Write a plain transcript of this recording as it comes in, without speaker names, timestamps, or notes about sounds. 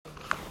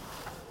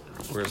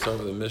We're going to start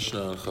with a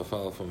Mishnah on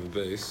Chafal from the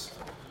base.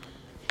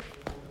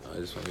 I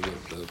just want to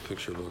get the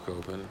picture book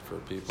open for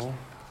people.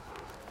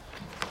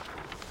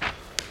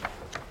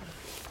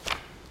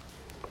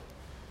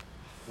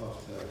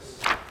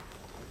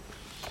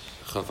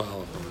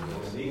 Chafal from the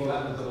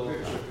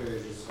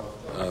base.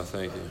 Oh,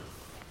 thank you.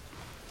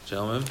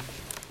 Gentlemen?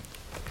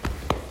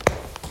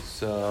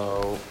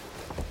 So,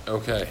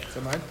 okay. Is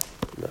that mine?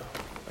 No, I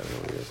don't know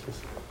where this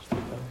is. Are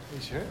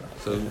you sure?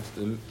 So,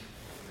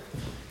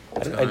 I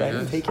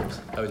didn't take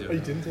yours. Oh, you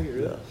didn't take it,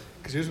 really? No.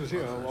 Because yours was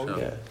here.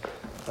 Yeah,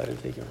 I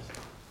didn't take yours.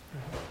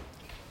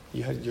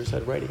 Yours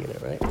had writing in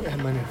it, right? I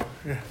had mine here.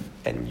 Yeah.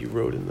 And you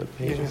wrote in the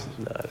pages?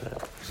 Yeah. No.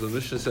 so the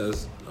Mishnah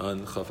says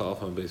on Chafal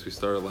from the base, we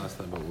started last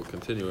time, but we'll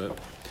continue it.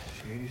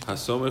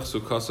 Hasomich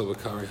sukasa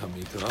v'kari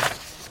hamitra.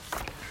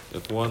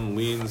 If one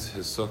leans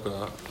his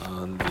sukkah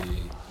on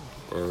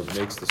or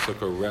makes the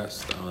sukkah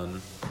rest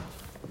on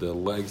the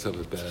legs of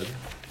a bed,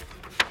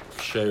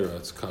 sheira,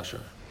 it's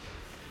kasher.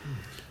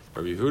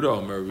 Rabbi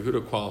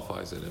Yehuda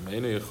qualifies it.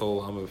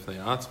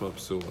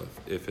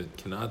 If it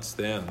cannot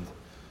stand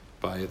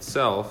by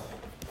itself,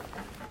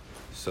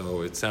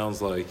 so it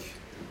sounds like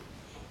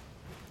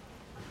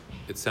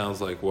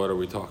what are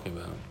we talking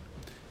about?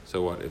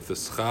 So what if the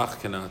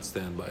schach cannot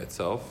stand by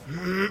itself?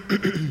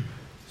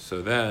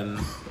 So then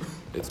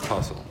it's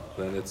puzzle.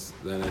 Then it's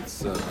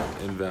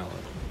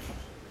invalid.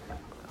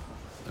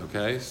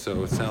 Okay,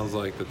 so it sounds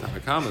like the Tanna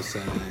Kamma is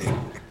saying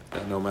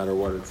that no matter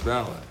what, it's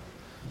valid.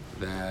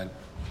 That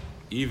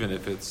even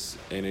if it's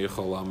even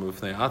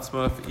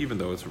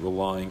though it's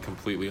relying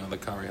completely on the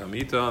kari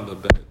hamita, on the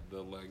bed,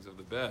 the legs of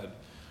the bed,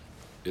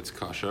 it's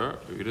kasher.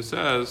 Yehuda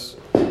says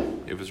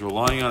if it's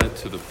relying on it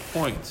to the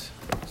point,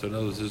 so in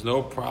other words, there's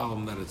no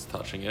problem that it's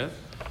touching it,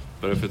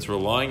 but if it's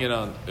relying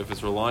on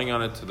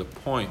it to the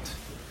point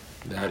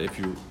that it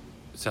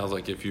sounds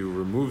like if you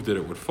removed it,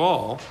 it would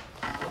fall.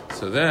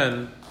 So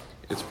then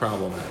it's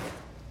problematic.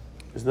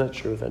 Isn't that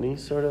true with any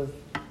sort of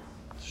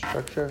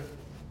structure?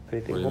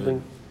 Anything What do you holding?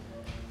 mean?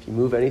 If you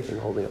move anything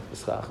holding up the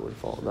schach, it would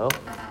fall, no?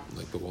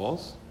 Like the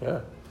walls?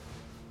 Yeah.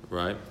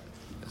 Right?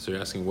 So you're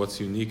asking what's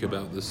unique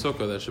about the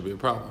sukkah that should be a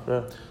problem.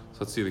 Yeah. So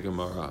let's see the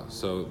Gemara.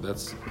 So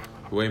that's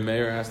the way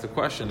Meir asked the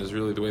question is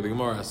really the way the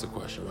Gemara asked the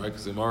question, right?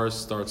 Because the Gemara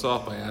starts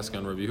off by asking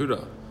on Rabbi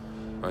Yehuda,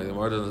 right? The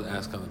Gemara doesn't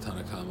ask on the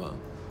Tanna Kamma,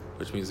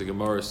 which means the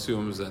Gemara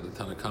assumes that the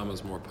Tanna Kamma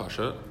is more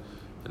pasha.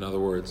 In other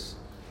words,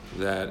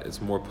 that it's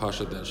more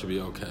pasha that should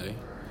be okay.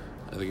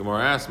 And the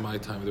Gemara asks, my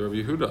time with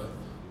Rabbi Yehuda,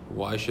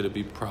 why should it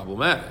be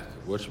problematic?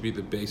 What should be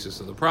the basis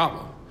of the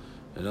problem?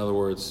 In other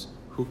words,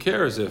 who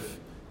cares if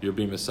you're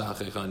being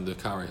misachich on the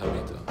kari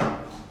hamita?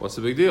 What's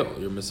the big deal?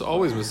 You're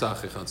always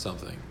misachich on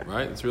something,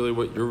 right? It's really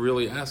what you're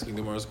really asking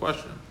the Gemara's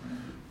question,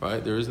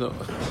 right? There is no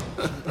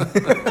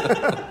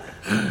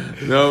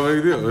no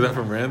big deal. Was that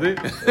from Randy?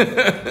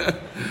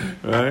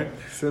 Right?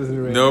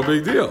 No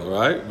big deal,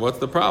 right? What's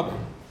the problem?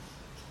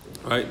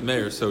 Right,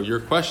 Meir, so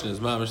your question is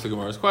mamish the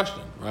Gemara's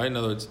question, right? In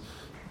other words,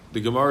 the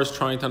Gemara is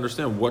trying to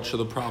understand what should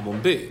the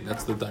problem be.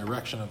 That's the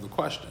direction of the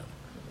question.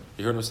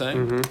 You heard what I'm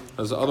saying?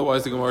 Mm-hmm. As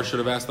otherwise, the Gemara should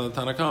have asked on the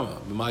Tanna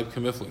Kamma, "B'may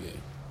kamiflagi."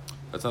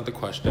 That's not the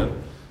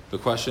question. The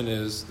question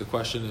is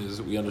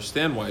we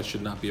understand why it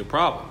should not be a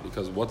problem,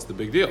 because what's the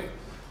big deal?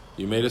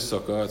 You made a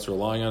sukkah, it's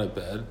relying on a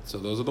bed, so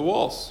those are the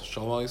walls.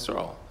 Shalom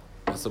Yisrael.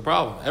 That's the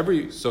problem.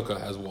 Every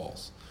sukkah has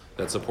walls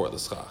that support the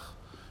schach.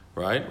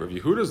 Right? Rabbi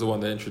Yehuda is the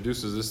one that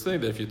introduces this thing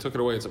that if you took it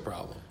away, it's a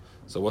problem.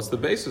 So what's the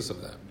basis of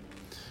that?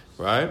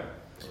 Right?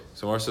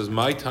 So Mar says,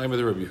 my time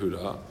with Rabbi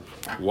Yehuda,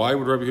 why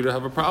would Rabbi Yehuda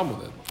have a problem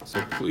with it? So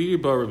Pli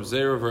ba Reb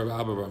Zera v'Reb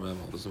Abba bar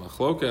Memel. This is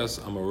Machlokas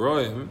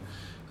Amoraim,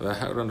 that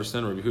how to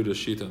understand Rabbi Yehuda's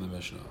shita in the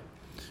Mishnah.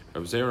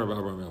 Reb Zera v'Reb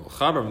Abba bar Memel.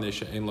 Chadam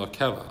nesha ein la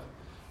keva.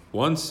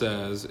 One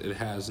says it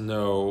has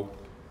no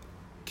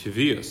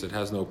kivius, it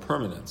has no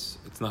permanence,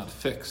 it's not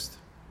fixed.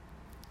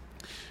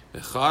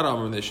 One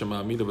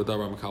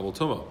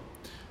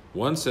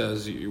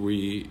says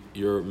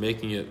you're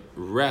making it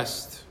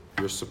rest,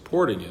 you're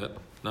supporting it,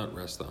 not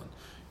rest on,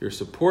 you're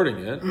supporting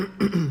it.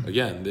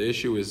 Again, the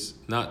issue is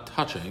not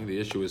touching, the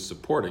issue is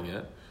supporting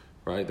it,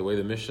 right? The way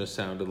the Mishnah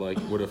sounded like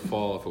would have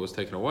fall if it was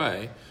taken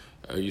away.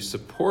 Are you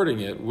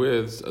supporting it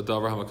with a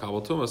davar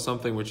hamakabel tuma,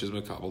 something which is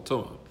makabel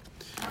tuma?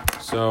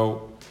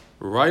 So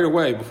right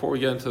away, before we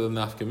get into the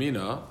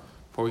nafkamina,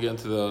 before we get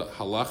into the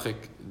halachic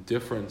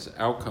difference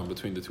outcome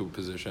between the two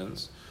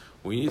positions,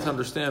 we need to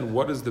understand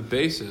what is the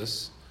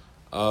basis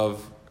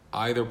of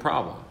either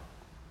problem.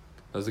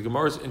 As the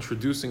Gemara is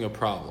introducing a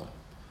problem.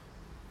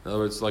 In other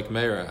words, like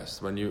Meir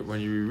asked, when you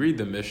read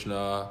the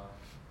Mishnah,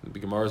 the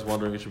Gemara is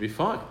wondering it should be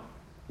fine.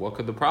 What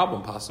could the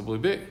problem possibly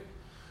be?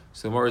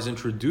 So the Gemara is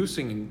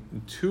introducing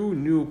two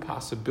new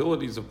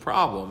possibilities of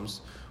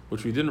problems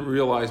which we didn't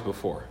realize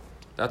before.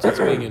 That's what's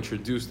being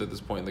introduced at this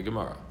point in the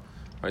Gemara.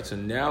 Right, so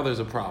now there's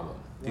a problem.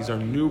 These are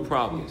new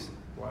problems.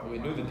 We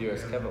knew the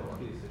Diras Keva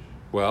one.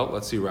 Well,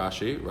 let's see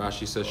Rashi.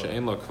 Rashi says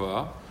she'ein lo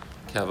keva.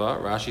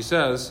 Rashi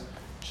says,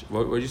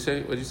 what did you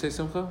say? What did you say,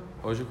 Simcha?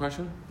 What was your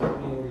question?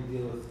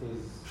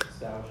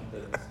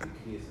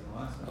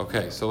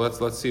 Okay, so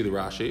let's see the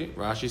Rashi.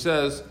 Rashi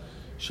says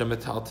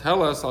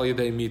shemetaltelas al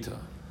yedei mita,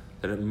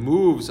 that it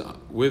moves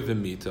with the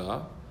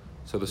mita.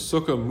 So the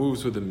sukkah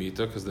moves with the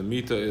mita because the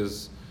mita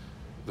is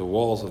the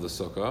walls of the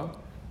sukkah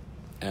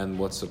and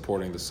what's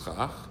supporting the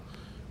schach.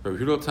 Rabbi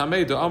Yehuda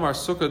Tamei de Amar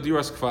Sukkah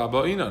Diras Kfa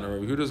Ba'ina. And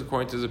Rabbi Yehuda is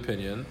according to his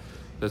opinion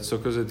that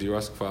Sukkah is a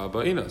Diras Kfa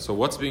Ba'ina. So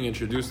what's being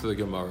introduced to the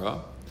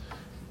Gemara?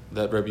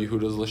 That Rabbi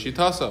Yehuda is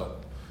L'shitaso,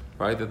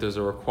 right? That there's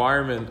a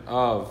requirement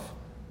of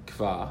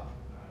Kfa,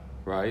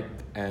 right?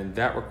 And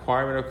that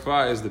requirement of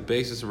Kfa is the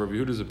basis of Rabbi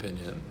Yehuda's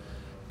opinion.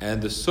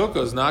 And the Sukkah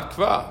is not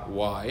Kfa.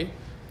 Why?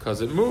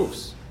 Because it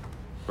moves,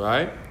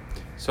 right?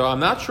 So I'm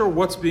not sure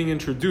what's being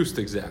introduced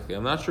exactly.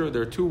 I'm not sure.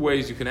 There are two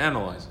ways you can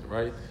analyze it,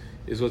 right?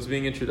 Is what's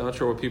being introduced, I'm not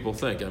sure what people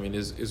think. I mean,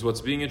 is what's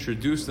being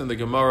introduced in the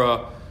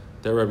Gemara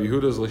that Rabbi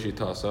Yehuda is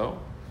L'shitaso,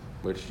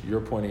 which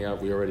you're pointing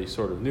out we already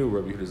sort of knew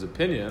Rabbi Yehuda's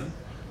opinion,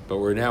 but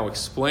we're now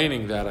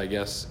explaining that, I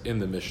guess, in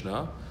the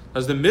Mishnah.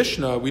 As the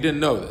Mishnah, we didn't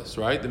know this,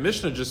 right? The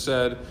Mishnah just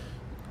said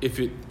if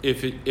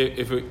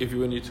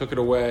when you took it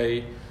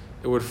away,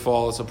 it would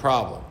fall as a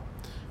problem.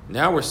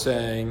 Now we're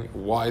saying,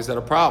 why is that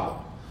a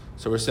problem?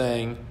 So we're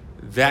saying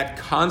that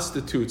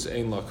constitutes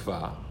ein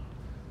lakva.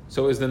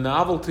 So is the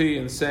novelty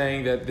in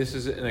saying that this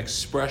is an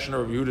expression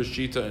of Yehuda's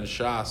Shita and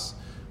Shas,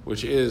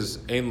 which is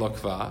ein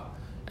lakva,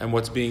 and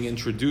what's being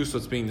introduced,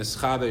 what's being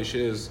nischadesh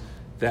is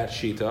that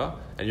Shita.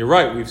 And you're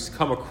right, we've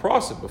come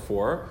across it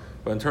before,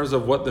 but in terms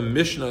of what the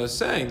Mishnah is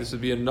saying, this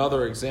would be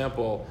another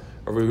example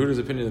of Yehuda's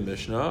opinion in the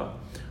Mishnah,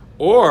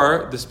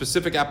 or the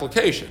specific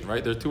application,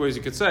 right? There are two ways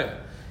you could say it.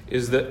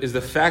 Is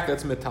the fact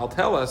that's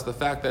metaltelas, the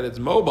fact that it's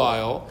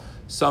mobile,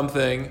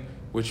 something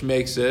which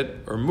makes it,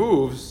 or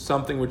moves,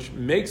 something which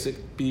makes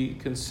it be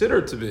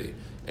considered to be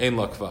ein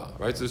lakva,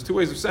 right? So there's two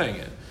ways of saying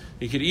it.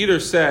 You could either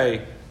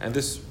say, and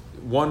this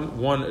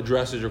one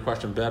addresses your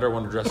question better,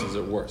 one addresses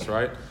it worse,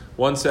 right?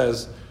 One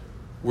says,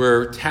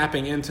 we're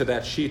tapping into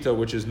that shita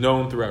which is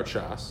known throughout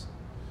Shas,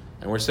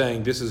 and we're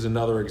saying this is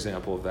another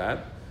example of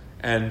that.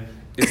 And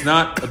it's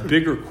not a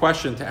bigger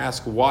question to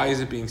ask why is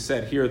it being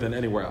said here than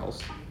anywhere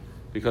else,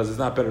 because it's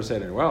not better to say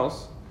it anywhere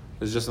else.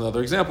 It's just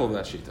another example of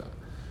that shita,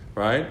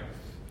 right?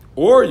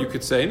 Or you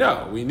could say,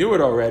 no, we knew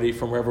it already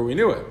from wherever we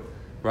knew it,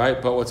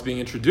 right? But what's being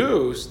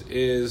introduced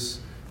is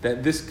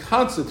that this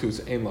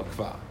constitutes ein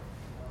lakva.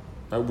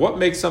 Right? What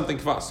makes something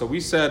kva? So we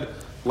said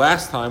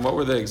last time, what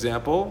were the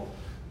example?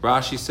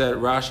 Rashi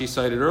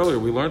cited earlier,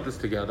 we learned this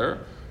together.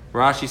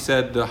 Rashi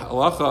said the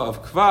halacha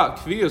of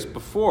kviyas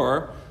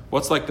before,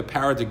 what's like the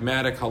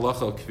paradigmatic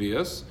halacha of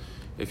kviyas?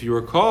 If you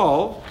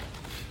recall,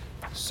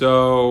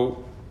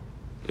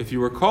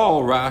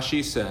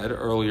 Rashi said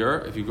earlier,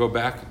 if you go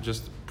back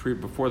just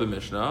before the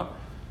Mishnah,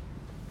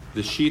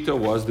 the shita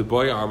was the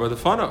boy arba the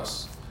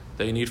fanos.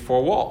 They need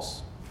 4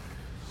 walls.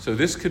 So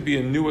this could be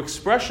a new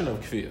expression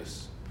of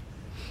kviyas,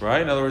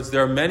 right? In other words,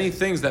 there are many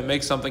things that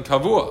make something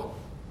kavua,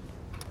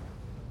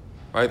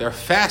 right? There are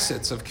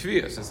facets of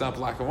kviyas. It's not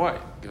black and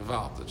white.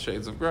 Gewalt, the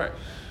shades of gray,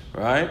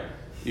 right?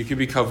 You could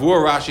be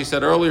kavua. Rashi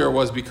said earlier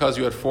was because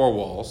you had 4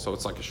 walls, so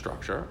it's like a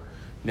structure.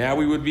 Now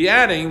we would be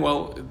adding,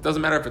 well, it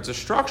doesn't matter if it's a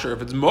structure.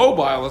 If it's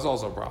mobile, that's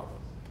also a problem.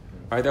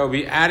 Right? That would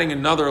be adding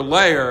another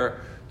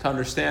layer to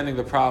understanding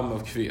the problem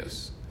of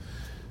kviyas.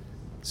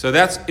 So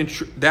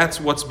that's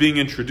what's being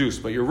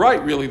introduced. But you're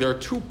right, really, there are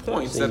 2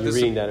 points. So you're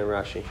reading that in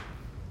Rashi.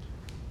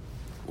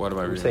 What am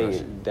I reading? I'm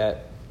saying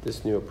that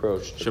this new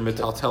approach.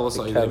 Shemetaltelas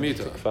al yedei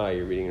mita. Kfa,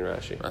 you're reading in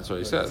Rashi. That's what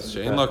he says.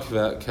 She'en la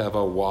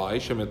keva. Why?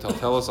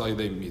 Shemetaltelas al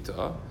yedei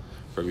mita.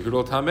 Rabbi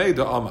Yehuda Tamei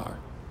de Amar.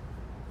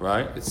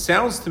 Right? It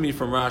sounds to me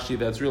from Rashi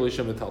that's really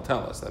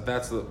shemetaltelas.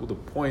 That's the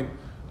point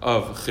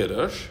of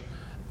Chiddush.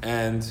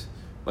 And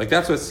like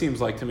that's what it seems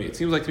like to me. It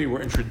seems like to me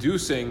we're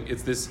introducing,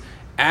 it's this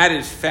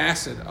added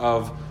facet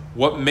of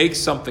what makes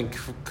something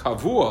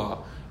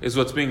kavua is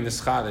what's being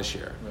nischadesh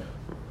here.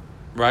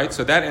 Right?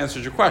 So that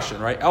answers your question,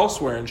 right?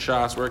 Elsewhere in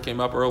Shas, where it came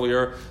up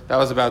earlier, that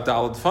was about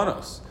daled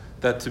fanos.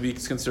 That to be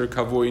considered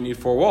kavua, you need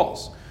 4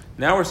 walls.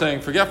 Now we're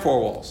saying forget 4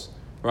 walls,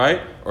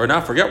 right? Or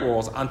not forget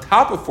walls. On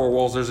top of 4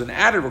 walls, there's an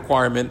added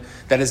requirement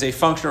that is a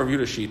function of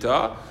Yehuda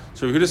Shita.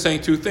 So Yehuda is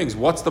saying 2 things.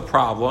 What's the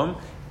problem?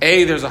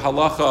 A, there's a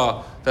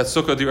halacha that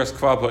sukkah diras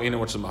kva ba'ina,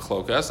 which is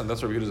machlokas, and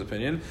that's Rabbi Yehuda's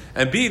opinion.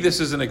 And B, this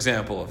is an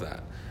example of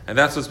that. And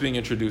that's what's being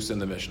introduced in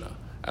the Mishnah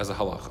as a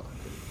halacha.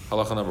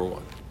 Halacha number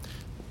 1.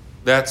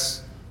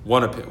 That's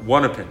one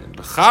opinion.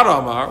 B'chad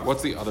Amar,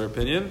 what's the other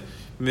opinion?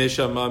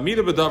 So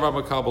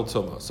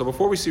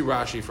before we see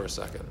Rashi for a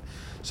second.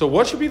 So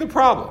what should be the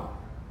problem?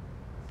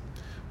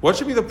 What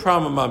should be the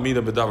problem of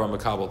Ma'amida b'davar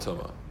makabel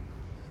tuma?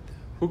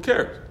 Who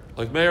cared?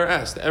 Like Meir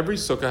asked, every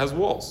sukkah has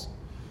walls.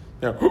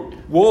 Now,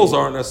 walls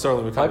aren't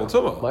necessarily makabel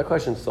tuma. My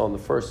question's still on the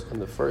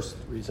first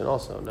reason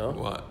also, no?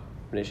 What?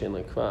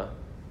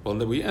 Well,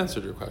 we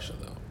answered your question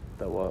though.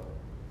 That what?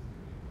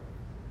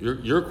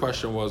 Your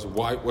question was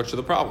why? What should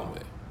the problem be?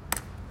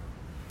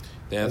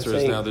 The answer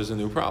is now there's a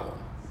new problem.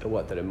 The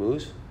what? That it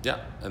moves? Yeah,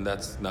 and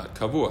that's not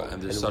kavua,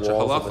 and there's such a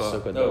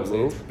halacha. No,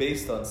 it's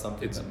based on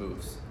something that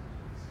moves.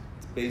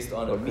 It's based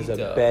on a mita,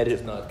 bed which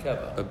is not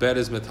keva. A bed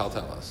is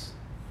metaltelas.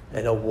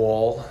 And a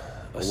wall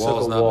A wall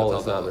is sukkah not wall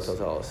is metal not talis.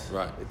 metal talis.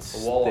 Right.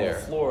 It's A wall on there. the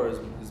floor is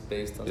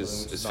based on It's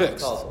something which is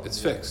fixed. not metal.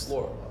 It's fixed.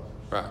 Floor.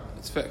 Right.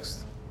 It's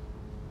fixed.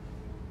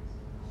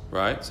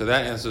 Right. So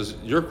that answers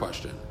your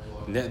question.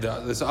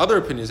 This other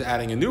opinion is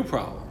adding a new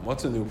problem.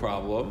 What's a new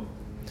problem?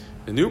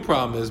 The new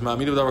problem is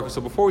Ma'amida b'davar.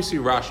 So before we see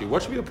Rashi,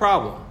 what should be the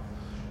problem?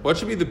 What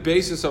should be the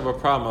basis of a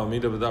problem?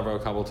 Ma'amida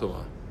b'davar kabel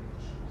tumah.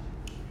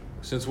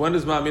 Since when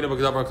is Ma'amida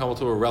b'davar kabel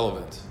tumah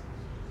relevant?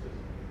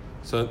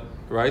 So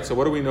right. So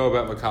what do we know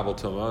about Makabel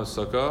Tumah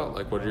Sukkah?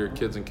 Like, what do your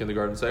kids in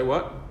kindergarten say?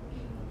 What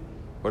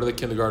do the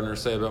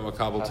kindergartners say about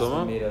Makabel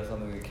Tumah? Made of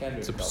something that can do.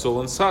 It's a psul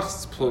and schach.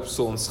 It's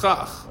psul and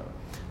schach.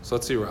 So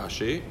let's see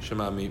Rashi.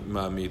 Shema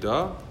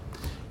Ma'amida.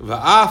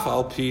 Va'af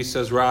al pi,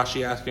 says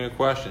Rashi, asking a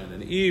question.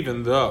 And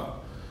even though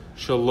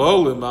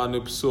Shalol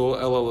imanu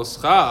psul ela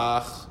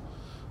l'schach,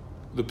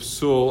 the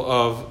psul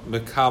of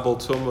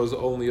Makabel Tumah is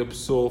only a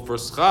psul for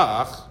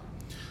schach.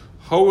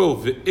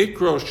 Hoil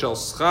v'ikro shel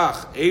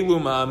schach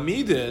elu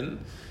ma'amidin,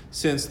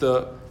 since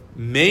the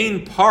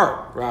main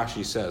part,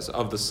 Rashi says,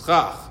 of the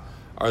schach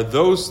are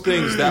those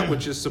things that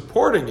which is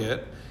supporting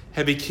it.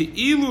 Hevi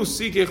ki'ilu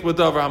sikech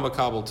b'davar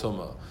hamakabel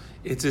tumah.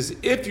 It's as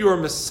if you are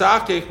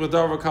mesakech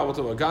b'davar hamakabel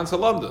tumah. Gan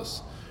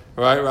salamdas,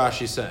 right?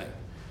 Rashi saying,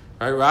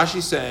 right?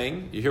 Rashi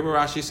saying, you hear what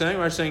Rashi's saying?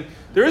 Rashi's saying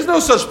there is no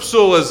such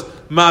psul as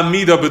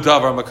ma'amida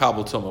b'davar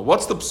hamakabel tumah.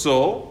 What's the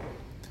psul?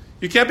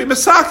 You can't be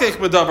mesakech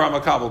b'davar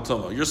hamakabel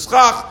tumah. Your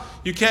schach.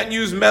 You can't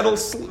use metal.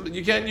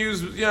 You can't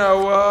use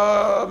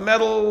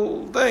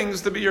metal things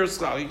to be your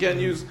schach. You can't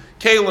use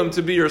kalim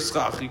to be your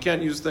schach. You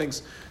can't use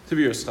things to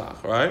be your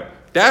schach. Right?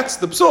 That's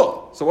the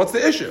psul. So what's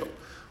the issue?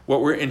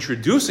 What we're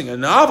introducing, a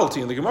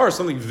novelty in the Gemara, is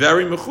something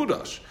very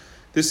mechudash.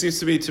 This seems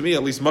to me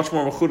at least much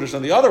more mechudash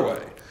than the other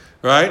way.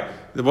 Right?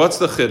 What's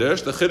the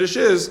chiddush? The chiddush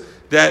is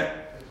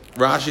that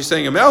Rashi is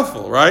saying a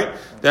mouthful. Right?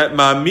 That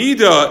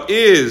ma'amida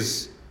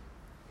is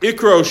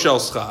ikro shel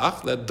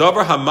schach. That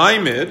davar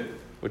hamaymid,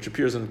 which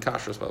appears in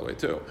Kashrus, by the way,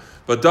 too.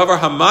 But davar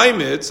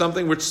hamaymid,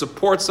 something which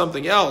supports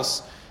something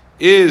else,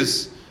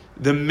 is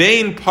the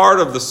main part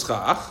of the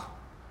schach.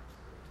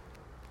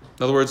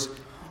 In other words,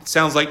 it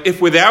sounds like if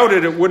without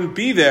it, it wouldn't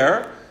be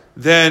there,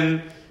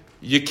 then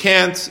you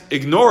can't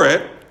ignore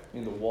it. I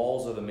mean, the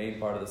walls are the main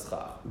part of the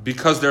schach.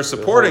 Because they're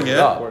supporting it.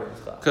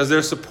 Because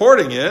they're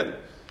supporting it,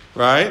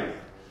 right?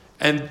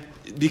 And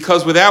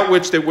because without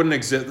which they wouldn't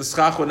exist, the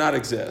schach would not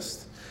exist.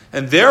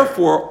 And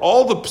therefore,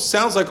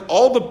 sounds like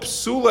all the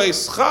psulei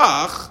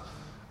schach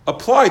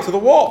apply to the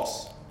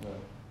walls,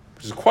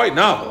 which is quite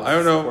novel. I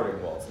don't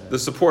know the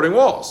supporting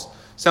walls.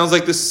 Sounds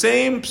like the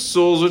same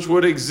psuls which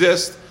would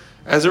exist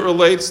as it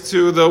relates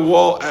to the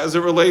wall, as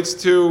it relates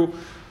to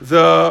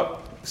the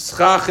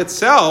schach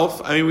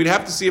itself. I mean, we'd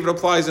have to see if it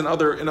applies in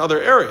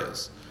other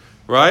areas,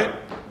 right?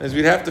 As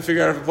we'd have to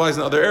figure out if it applies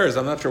in other areas.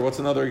 I'm not sure what's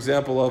another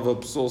example of a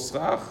psul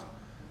schach.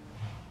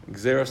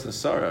 Xeros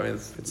Nasara. I mean,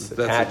 that's a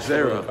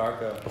Xera.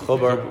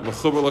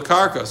 Mechubar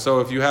lakarka.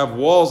 So if you have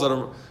walls that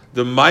are,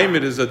 the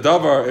maimid is a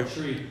davar.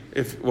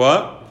 If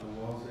what?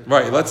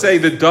 Right. Let's say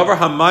the davar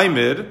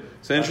hamaimid.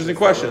 It's an interesting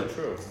question.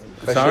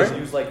 Sorry.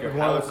 Use like your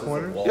house as a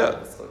wall.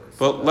 Yeah.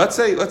 But let's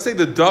say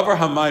the davar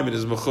hamaimid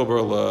is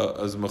mechubar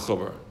as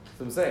mechubar.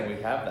 So I'm saying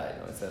we have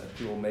that. It's that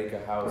people make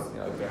a house.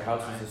 If their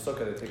house is a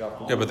sukkah, they take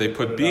off. Yeah, but they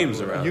put beams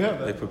around. You have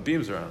that. They put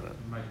beams around it.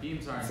 My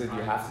beams aren't. So you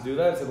have to do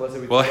that. So let's say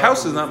we Well, a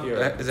house is not.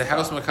 Is a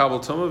house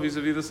makabel tumah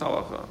vis-a-vis this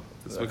halacha?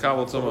 It's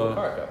makabel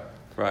tumah.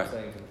 Right.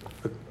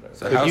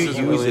 So Can house you is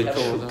use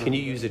really can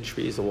you use a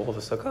tree as a wall of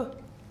a sukkah?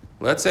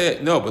 Let's say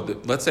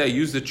let's say I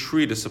use the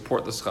tree to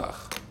support the schach.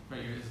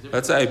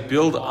 Let's say I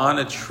build on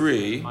a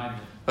tree.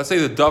 Let's say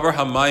the davar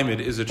hamaimid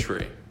is a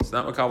tree. It's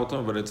not makabel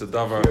tumah, but it's a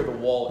davar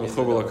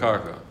mechubar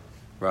lakarka.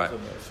 Right.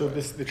 So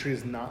the tree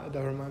is not a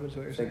davar hamaimid. Is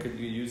what you're saying? Could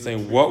you use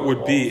Saying what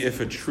would be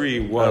if a tree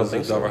was a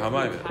davar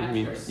hamaimid? I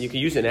mean, you can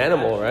use an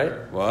animal, right?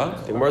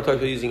 What? The Gemara talks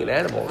about using an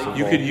animal.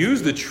 You could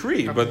use the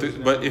tree, but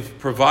if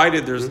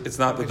provided it's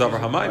not the davar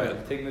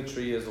hamaimid. Take the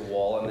tree as a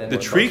wall, and then The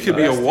tree could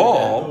be a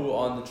wall,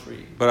 on the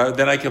tree. but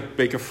then I could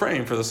make a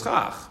frame for the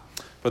schach.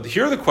 But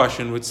here the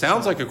question, which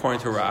sounds like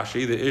according to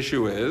Rashi, the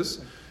issue is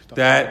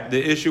what?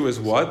 The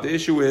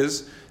issue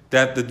is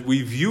that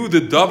we view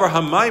the davar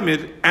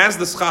hamaimid as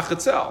the schach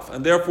itself,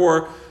 and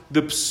therefore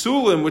the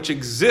psulim which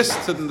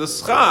exists in the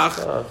schach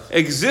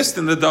exist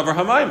in the davar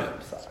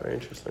hamaimid. That's very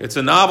interesting. It's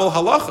a novel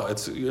halacha.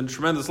 It's a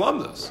tremendous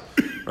lumdus,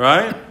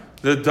 right?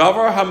 The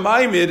davar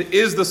hamaimid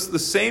is the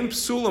same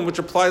psulim which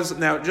applies.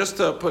 Now, just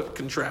to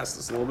contrast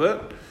this a little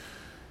bit,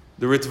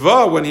 the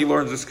Ritva, when he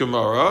learns this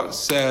Gemara,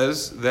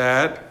 says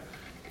that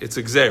it's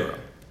a gzera.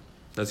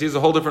 Now, he has a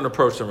whole different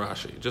approach than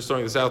Rashi. Just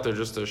throwing this out there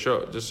just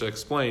to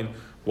explain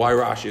why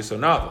Rashi is so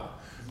novel.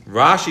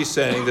 Rashi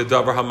saying the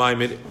davar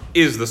hamaimid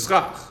is the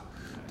schach.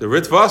 The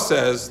Ritva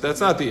says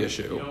that's not the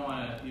issue. You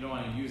don't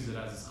want to use it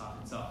as a schach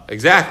itself.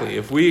 Exactly.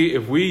 If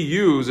we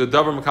use a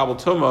davar makabel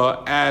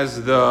tumah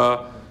as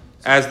the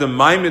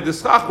maimid the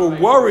schach, we're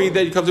worried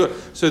that you come to it.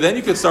 So then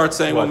you could start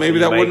saying, well, maybe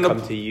that wouldn't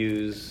come to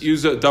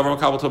use a davar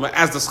makabel tumah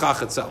as the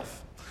schach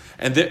itself,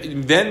 and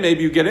then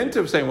maybe you get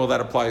into saying, well,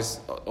 that applies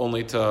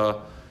only to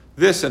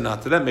this and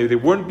not to them. Maybe they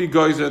wouldn't be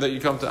geyser that you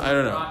come to. I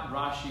don't know.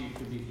 Rashi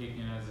could be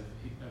taken as if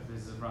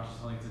Rashi's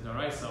telling to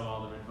Daraisa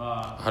while the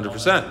Ritva.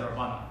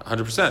 100%.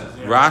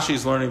 100%.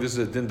 Rashi's learning this is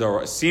a din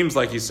daraisa. Seems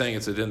like he's saying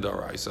it's a din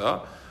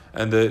daraisa.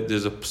 And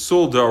there's a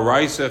psul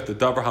daraisa if the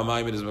davar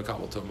hamayim is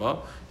mekabel tumah.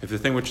 If the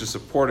thing which is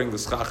supporting the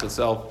schach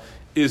itself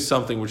is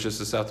something which is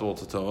susceptible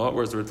to tumah.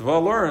 Whereas the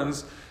Ritva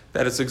learns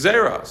that it's a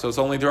gzeira, so it's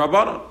only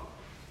derabanan.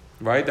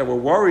 Right? That we're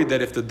worried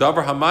that if the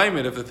davar hamayim,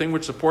 if the thing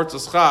which supports the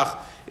schach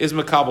is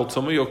mekabel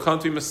tumah, you'll come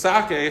to be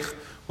mesakech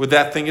with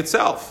that thing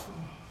itself.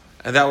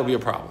 And that will be a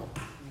problem.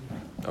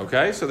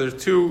 Okay, so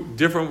there's two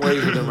different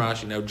ways within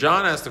Rashi. Now,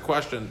 John asked the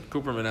question,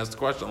 Cooperman asked the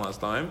question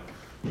last time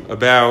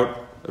about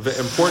an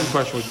important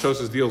question which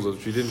Tosas deals with,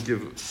 which we didn't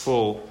give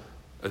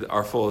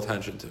our full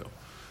attention to,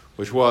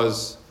 which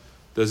was,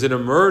 does it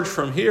emerge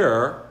from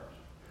here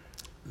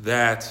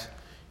that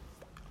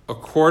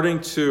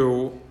according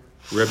to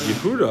Reb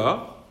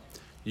Yehuda,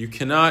 you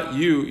cannot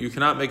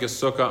make a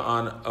sukkah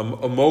on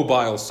a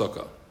mobile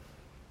sukkah.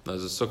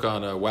 There's a sukkah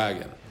on a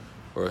wagon,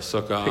 or a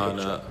sukkah on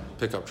a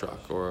pickup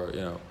truck, or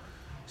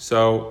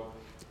So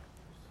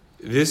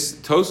this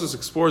Tosfos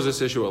explores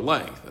this issue at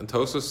length, and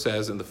Tosfos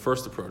says in the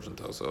first approach in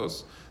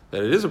Tosfos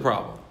that it is a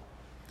problem,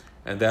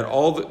 and that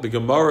all the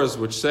Gemaras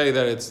which say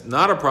that it's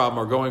not a problem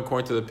are going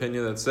according to the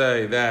opinion that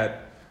say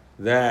that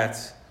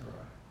it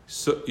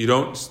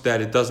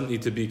doesn't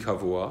need to be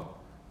kavua,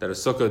 that a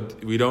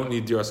sukkah we don't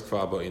need diras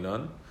kva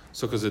ba'inan,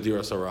 sukkah is a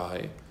diras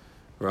arai,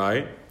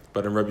 right?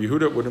 But in Rabbi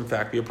Yehuda it would in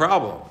fact be a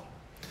problem.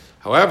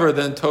 However,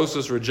 then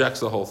Tosfos rejects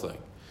the whole thing.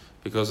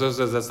 Because Tosfos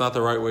says that's not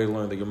the right way to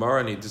learn the Gemara,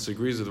 and he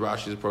disagrees with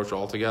Rashi's approach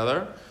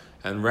altogether.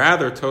 And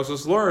rather,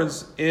 Tosfos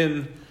learns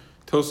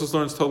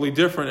totally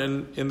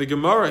different. In the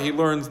Gemara, he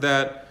learns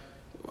that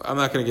I'm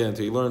not going to get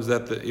into. He learns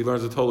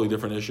a totally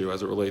different issue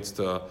as it relates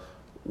to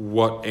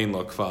what Ein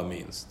La Kva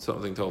means.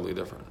 Something totally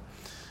different,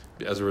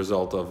 as a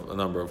result of a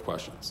number of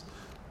questions.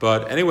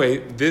 But anyway,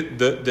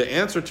 the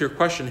answer to your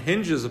question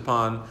hinges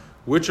upon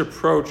which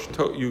approach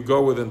you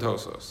go with in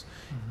Tosfos.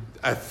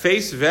 At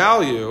face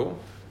value.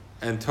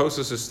 And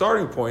Tosfos'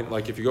 starting point,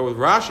 like if you go with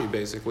Rashi,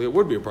 basically, it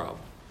would be a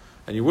problem.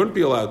 And you wouldn't be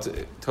allowed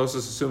to, Tosfos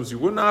assumes you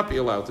would not be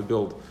allowed to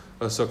build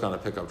a sukkah on a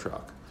pickup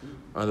truck,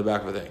 on the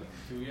back of a thing.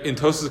 In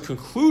Tosfos'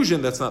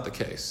 conclusion, that's not the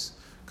case,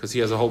 because he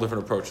has a whole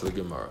different approach to the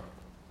Gemara.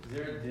 Is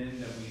there a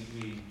din that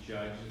we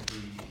judge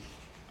the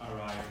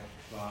arai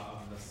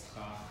of the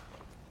schach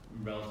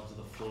relative to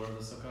the floor of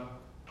the sukkah?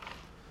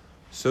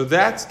 So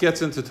that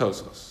gets into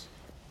Tosfos.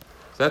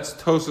 That's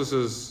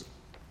Tosfos'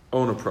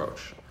 own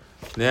approach.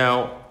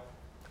 Now,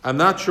 I'm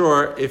not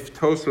sure if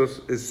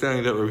Tosfos is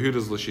saying that Rabbi Yehuda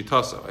is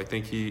l'shitasa. I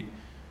think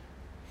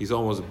he's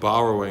almost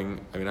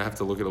borrowing. I mean, I have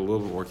to look at it a little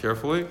bit more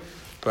carefully,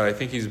 but I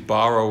think he's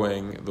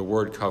borrowing the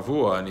word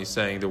kavua, and he's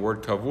saying the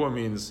word kavua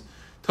means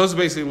Tosfos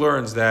basically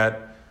learns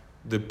that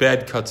the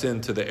bed cuts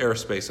into the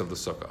airspace of the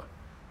sukkah.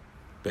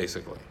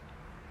 Basically,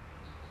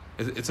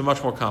 it's a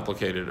much more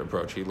complicated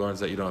approach. He learns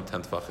that you don't have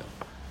 10 tefachim,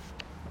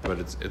 but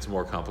it's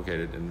more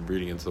complicated in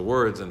reading into the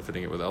words and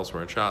fitting it with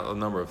elsewhere and shot, a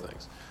number of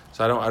things.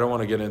 So I don't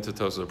want to get into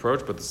Tosfos'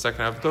 approach, but the second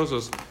half of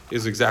Tosfos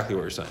is exactly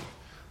what you're saying.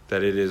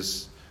 That it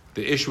is,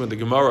 the issue in the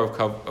Gemara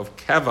of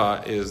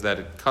Keva is that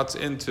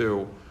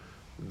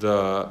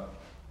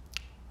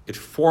it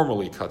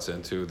formally cuts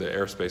into the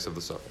airspace of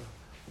the sukkah.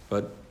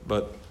 But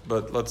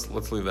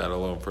let's leave that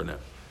alone for now,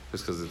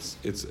 just because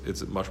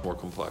it's much more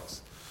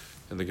complex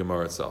in the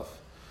Gemara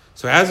itself.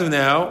 So as of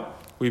now,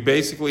 we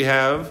basically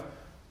have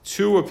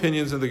two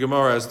opinions in the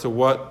Gemara as to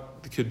what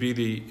could be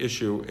the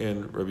issue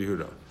in Rabbi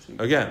Yehuda.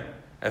 Again,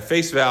 at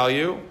face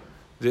value,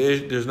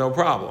 there's no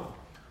problem,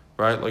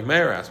 right? Like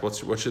Meir asked, what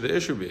should the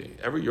issue be?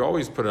 You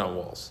always put it on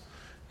walls.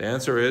 The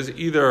answer is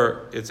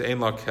either it's Ein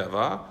La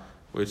Keva,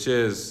 which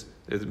is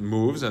it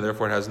moves and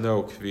therefore it has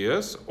no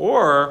kvias,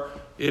 or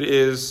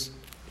it's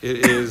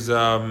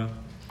Ma'amid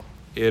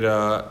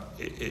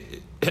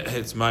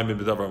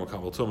B'davar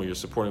Makabel Tumah. You're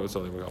supporting with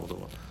something Makabel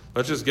Tumah.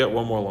 Let's just get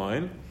one more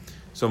line.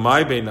 So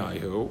my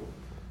Beinayu.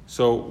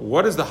 So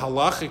what is the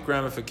halachic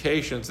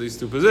ramifications of these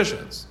two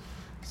positions?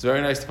 It's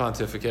very nice to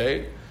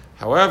pontificate.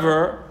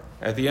 However,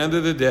 at the end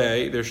of the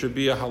day, there should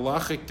be a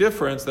halachic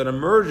difference that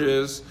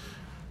emerges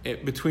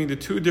between the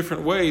two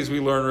different ways we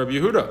learn Rabbi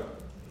Yehuda.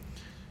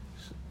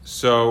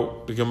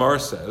 So the Gemara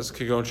says,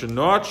 "Kigon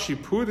shenot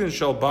shipudin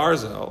shel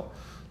barzel."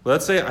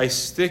 Let's say I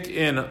stick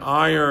in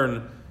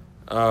iron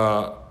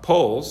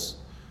poles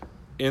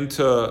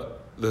into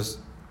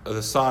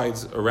the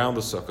sides around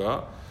the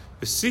sukkah,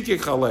 v'sikik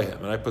alehem,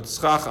 and I put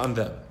schach on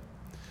them.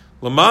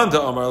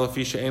 Lamanda amar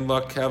lafisha ein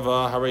la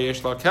keva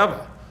harayesh la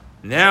keva.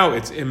 Now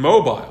it's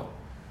immobile,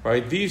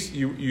 right?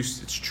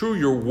 It's true.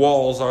 Your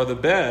walls are the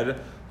bed.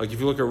 Like if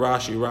you look at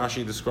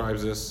Rashi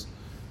describes this.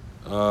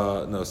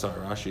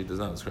 Rashi does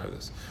not describe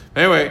this.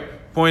 Anyway,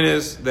 point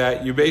is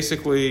that you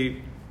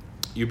basically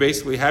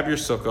have your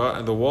sukkah,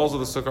 and the walls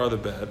of the sukkah are the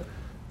bed,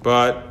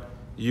 but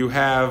you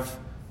have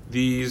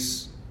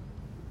these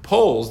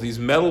poles, these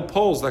metal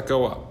poles that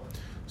go up.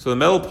 So the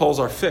metal poles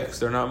are fixed;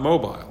 they're not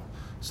mobile.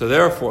 So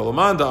therefore,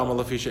 lamanda amal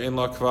lafisha in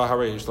la kva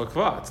hareish la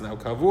kva. It's now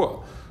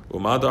kavua.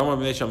 According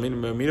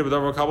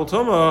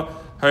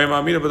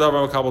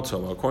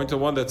to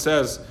one that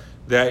says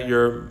that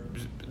you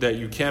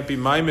can't be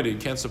maimed, you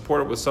can't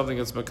support it with something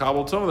that's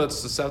makabel tumah, that's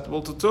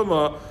susceptible to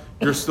tumah,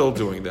 you're still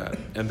doing that,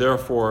 and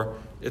therefore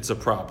it's a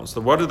problem. So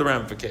what are the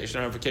ramifications? The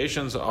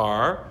ramifications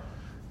are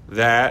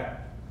that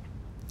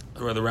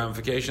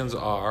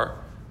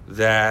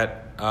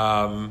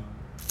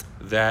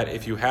that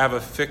if you have a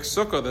fixed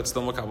sukkah, that's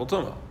still makabel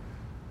tumah,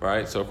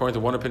 right? So according to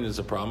one opinion, it's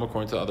a problem.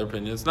 According to the other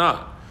opinion, it's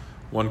not.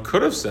 One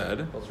could have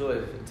said, well,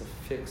 it's a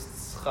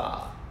fixed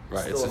schach.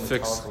 Right, it's a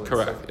fixed.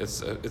 Correct.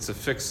 It's a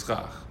fixed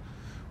schach,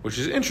 which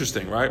is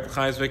interesting, right?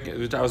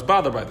 I was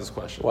bothered by this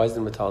question. Why is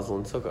the metalzel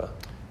in sukkah?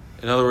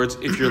 In other words,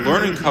 if you're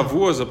learning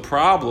kavua is a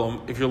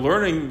problem, if you're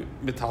learning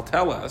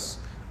metalteles,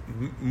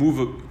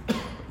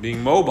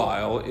 being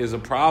mobile is a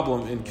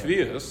problem in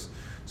kviyas.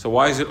 So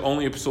why is it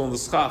only a psul in the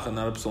schach and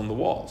not a psul in the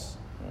walls?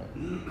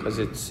 Because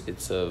it's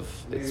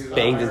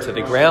banged into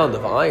the ground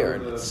of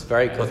iron. It's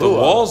very kavua. But the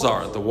walls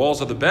aren't. The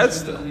walls are the bed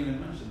still. Doesn't even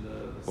mention the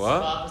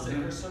What? schach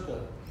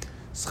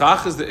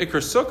Schach is is the ikr sukkah. the ikr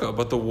sukkah,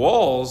 but the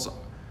walls.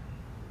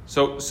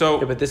 So.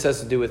 Yeah, but this has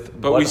to do with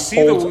But what we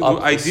see the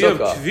holds idea of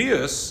sukkah.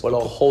 kviyas. What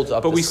holds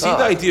up But the we see schach.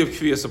 the idea of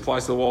kviyas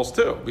applies to the walls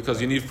too,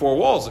 because you need 4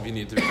 walls if you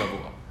need to be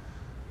kavua.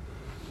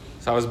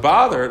 So I was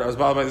bothered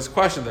by this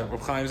question that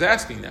Reb Chaim is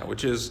asking now,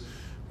 which is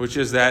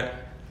that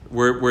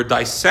we're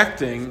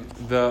dissecting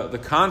the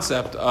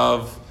concept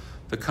of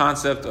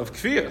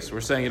kviyas.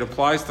 We're saying it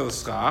applies to the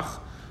schach,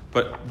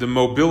 but the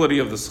mobility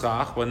of the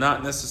schach, but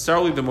not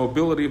necessarily the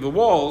mobility of the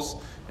walls.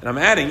 And I'm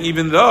adding,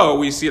 even though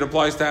we see it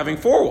applies to having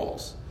 4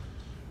 walls,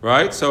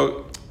 right?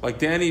 So,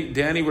 like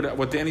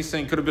what Danny's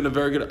saying could have been a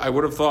very good. I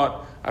would have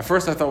thought at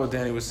first. I thought what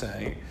Danny was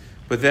saying,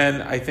 but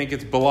then I think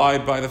it's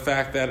belied by the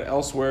fact that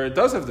elsewhere it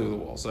does have to do with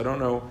the walls. So I don't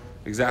know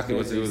exactly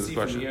what to do with this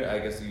question. Here, I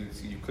guess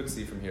you could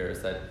see from here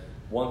is that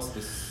once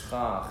the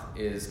schach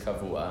is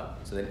kavua,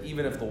 so then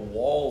even if the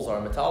walls are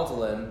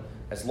metaltalin,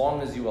 as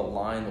long as you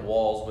align the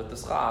walls with the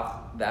schach,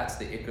 that's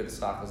the ikr. The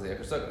schach is the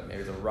ikr sukkah.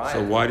 Maybe the raya.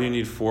 So why do you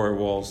need 4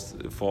 walls?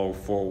 4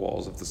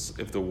 walls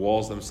if the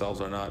walls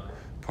themselves are not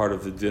part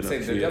of the din of they're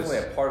kviyas? definitely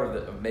a part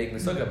of making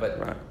the sukkah, but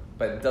Right.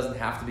 but it doesn't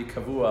have to be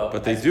kavua.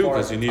 But they as do far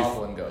because as you the need.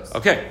 metaltalin goes.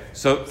 Okay,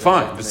 so So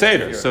fine, you have the to make it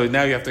seder. clear. So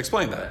now you have to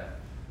explain that.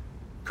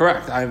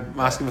 Correct. I'm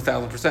asking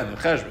 1,000% in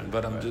cheshbon,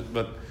 but I'm just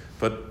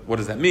but what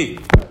does that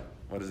mean?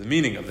 What is the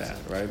meaning of that?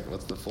 Right?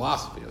 What's the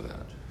philosophy of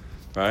that?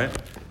 Right?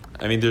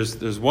 I mean,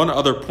 there's one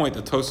other point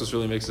that Tosfos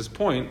really makes this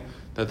point,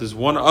 that there's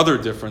one other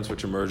difference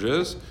which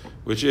emerges,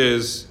 which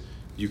is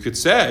you could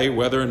say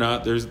whether or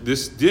not there's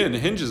this din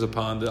hinges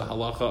upon the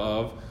halacha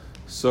of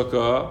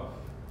sukkah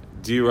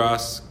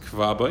diras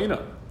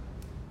kvabaina.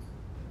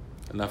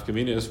 And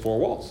nafkamina is 4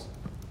 walls,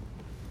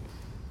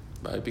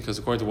 right? Because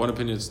according to one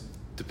opinion, it's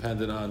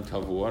dependent on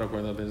kavua, and according to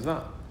another opinion, it's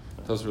not.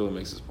 Tosfos really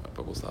makes this point,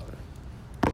 but we'll stop here.